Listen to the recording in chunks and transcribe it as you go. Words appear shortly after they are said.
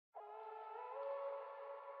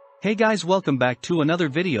Hey guys, welcome back to another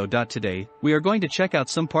video. Today, we are going to check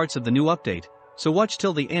out some parts of the new update, so watch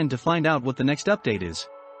till the end to find out what the next update is.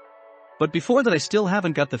 But before that, I still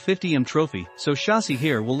haven't got the 50M trophy, so Shasi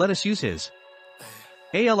here will let us use his.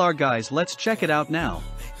 ALR guys, let's check it out now.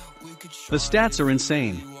 The stats are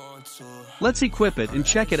insane. Let's equip it and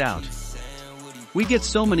check it out. We get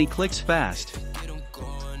so many clicks fast.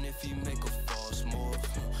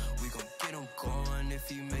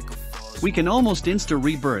 We can almost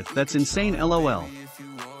insta-rebirth, that's insane lol.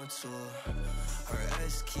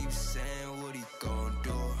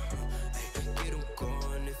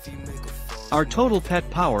 Our total pet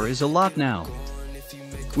power is a lot now.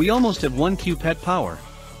 We almost have 1Q pet power.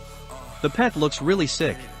 The pet looks really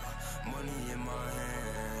sick.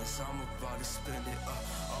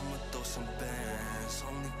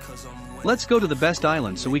 Let's go to the best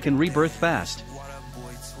island so we can rebirth fast.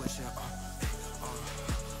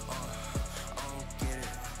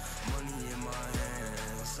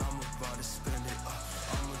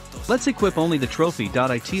 Let's equip only the trophy.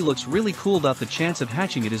 It looks really cool. The chance of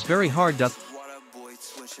hatching it is very hard. There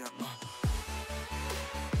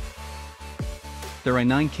are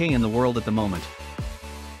 9K in the world at the moment.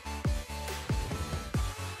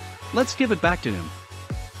 Let's give it back to him.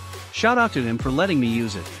 Shout out to him for letting me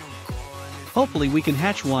use it. Hopefully we can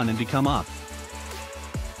hatch one and become up.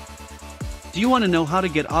 Do you want to know how to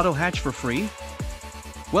get auto hatch for free?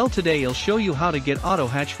 Well, today I'll show you how to get auto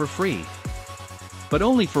hatch for free. But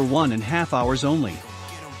only for 1.5 hours only.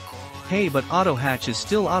 Hey, but auto hatch is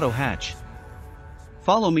still auto hatch.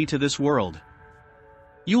 Follow me to this world.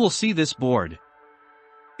 You will see this board.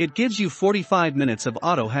 It gives you 45 minutes of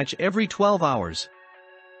auto hatch every 12 hours.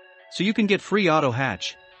 So you can get free auto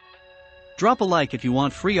hatch. Drop a like if you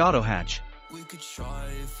want free auto hatch.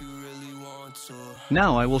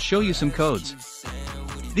 Now I will show you some codes.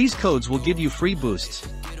 These codes will give you free boosts.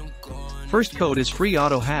 First code is free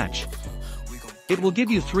auto hatch. It will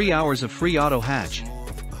give you 3 hours of free auto hatch.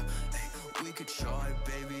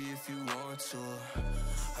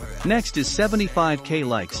 Next is 75k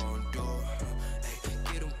likes.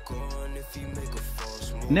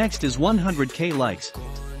 Next is 100k likes.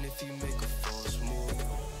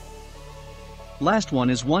 Last one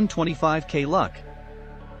is 125k luck.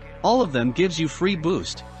 All of them gives you free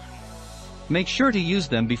boost. Make sure to use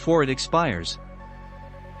them before it expires.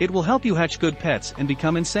 It will help you hatch good pets and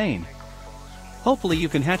become insane. Hopefully you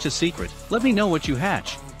can hatch a secret. Let me know what you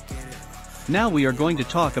hatch. Now we are going to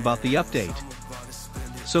talk about the update.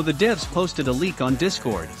 So the devs posted a leak on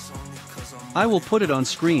Discord. I will put it on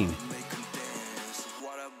screen.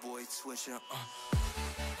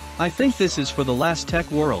 I think this is for the last tech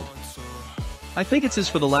world. I think it is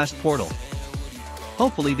for the last portal.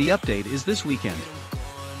 Hopefully the update is this weekend.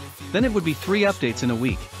 Then it would be 3 updates in a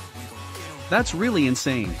week. That's really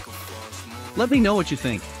insane. Let me know what you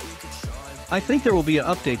think. I think there will be an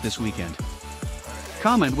update this weekend.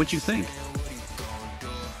 Comment what you think.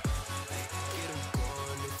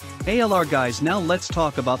 ALR guys, now let's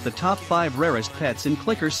talk about the top 5 rarest pets in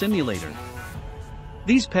Clicker Simulator.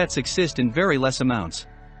 These pets exist in very less amounts.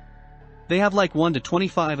 They have like 1 to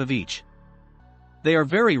 25 of each. They are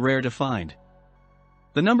very rare to find.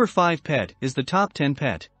 The number 5 pet is the top 10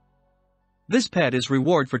 pet. This pet is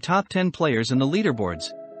reward for top 10 players in the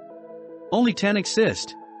leaderboards. Only 10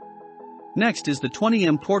 exist. Next is the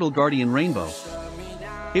 20M Portal Guardian Rainbow.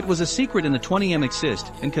 It was a secret in the 20M exist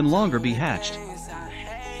and can longer be hatched.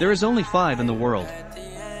 There is only 5 in the world.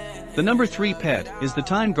 The number 3 pet is the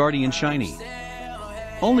Time Guardian Shiny.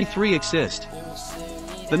 Only 3 exist.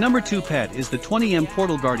 The number 2 pet is the 20M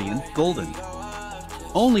Portal Guardian Golden.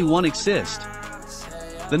 Only 1 exists.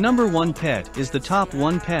 The number 1 pet is the top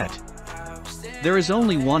 1 pet. There is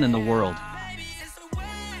only 1 in the world.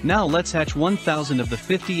 Now let's hatch 1000 of the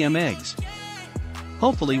 50M eggs.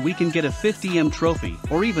 Hopefully we can get a 50M trophy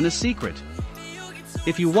or even a secret.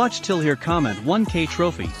 If you watch till here, comment 1K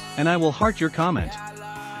trophy and I will heart your comment.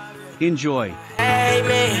 Enjoy. Hate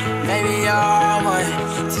me, maybe you're one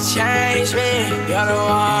to change me. You're the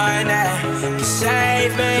one that can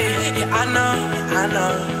save me. Yeah, I know.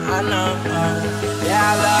 Yeah,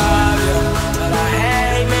 I love you, but I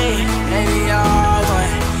hate me. Maybe you're one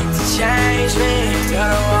to change me. You're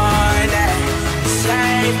the one that can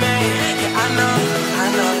save me. Yeah, I know.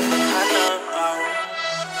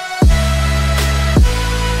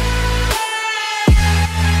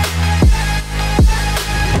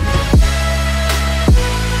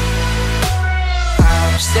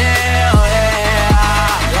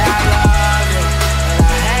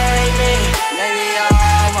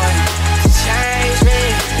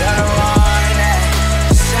 You're the one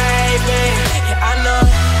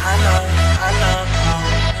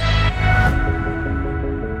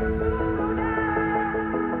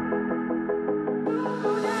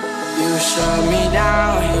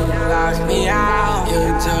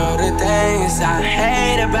do the things I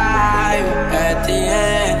hate about you. At the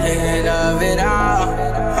end of it all,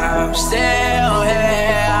 I'm still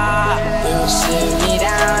here. You sit me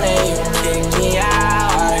down and you kick me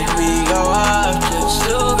out. We go up just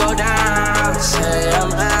to go down. Say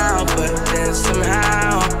I'm out, but then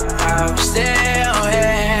somehow I'm still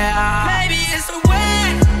here. Maybe it's the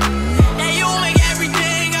way that you make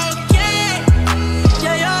everything okay.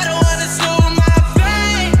 Yeah, you're the one that's slowing my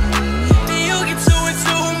brain. Then you get too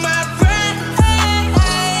into my brain.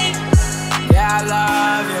 Yeah, I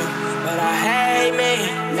love you, but I hate me.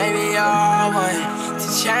 Maybe you're one to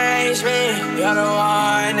change me. You're the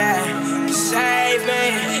one that can save me.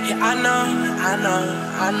 Yeah, I know.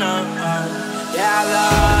 Yeah, I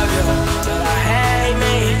love you, but I hate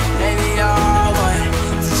me. Maybe you're one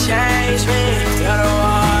to change me. You're the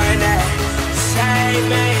one that can save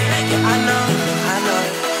me. Yeah, I know.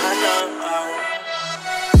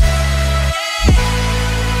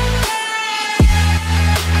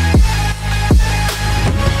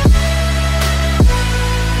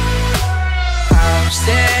 I'm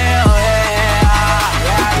still here.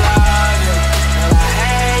 Yeah, I love you, but I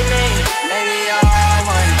hate me. Maybe you're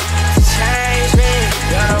one to change me.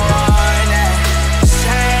 You're the one that can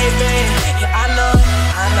save me. Yeah, I know.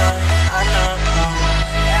 Yeah, I love you,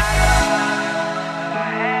 but I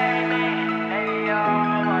hate me. Maybe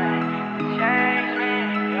you're one to change me.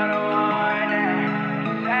 You're the one that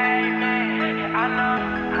can save me. Yeah, I know.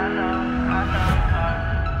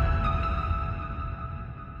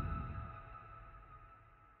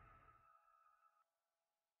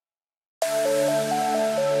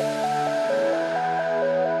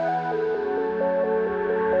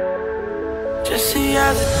 Just the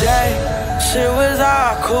other day, shit was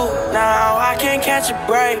all cool. Now I can't catch a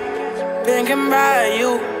break. Thinking about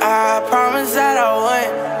you, I promised that I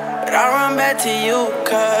wouldn't, but I run back to you.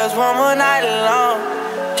 Cause one more night alone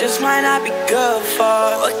just might not be good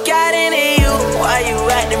for. What got into you? Why you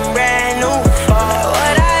acting brand new for?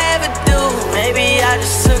 What I ever do? Maybe I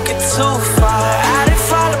just took it too far. I didn't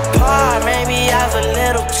fall apart, maybe I was a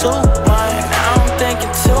little too much. Now I'm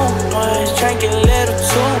thinking too much, drinking a little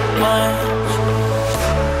too much.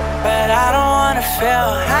 But I don't wanna feel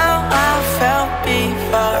how I felt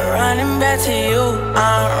before. Running back to you,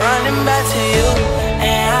 I'm running back to you.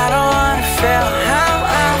 And I don't wanna feel how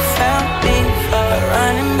I felt before.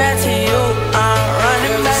 Running back to you, I'm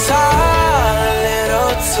running back to you. It's all a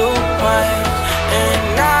little too much,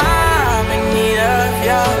 and I'm in need of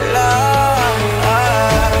your love.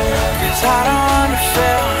 Cause I don't wanna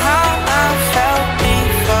feel how I felt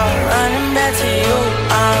before. Running back to you,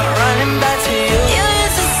 I'm running back to you.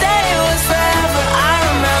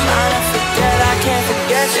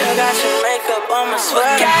 Still got your makeup on my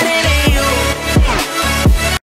sweater.